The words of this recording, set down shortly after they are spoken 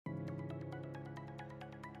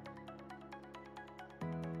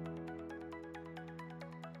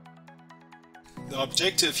The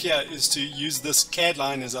objective here is to use this CAD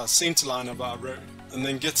line as our center line of our road, and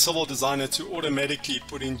then get Civil Designer to automatically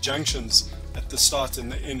put in junctions at the start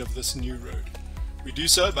and the end of this new road. We do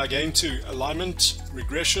so by going to Alignment,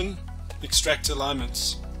 Regression, Extract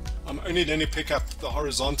Alignments. I'm only going to pick up the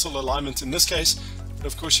horizontal alignment in this case, but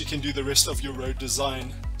of course you can do the rest of your road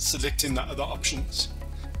design selecting the other options.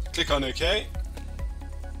 Click on OK.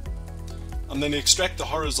 I'm going to extract the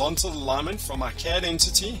horizontal alignment from my CAD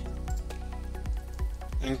entity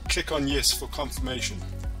and click on Yes for confirmation.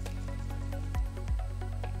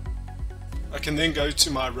 I can then go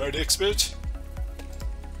to my road expert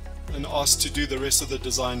and ask to do the rest of the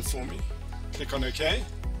design for me. Click on OK.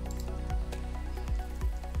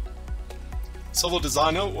 Civil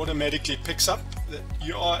Designer automatically picks up that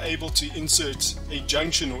you are able to insert a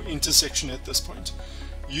junction or intersection at this point.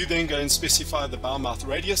 You then go and specify the Bellmouth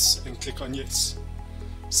radius and click on Yes.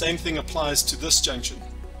 Same thing applies to this junction.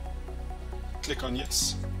 Click on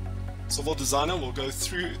Yes. Civil Designer will go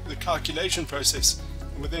through the calculation process,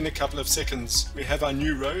 and within a couple of seconds we have our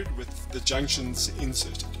new road with the junctions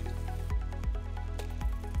inserted.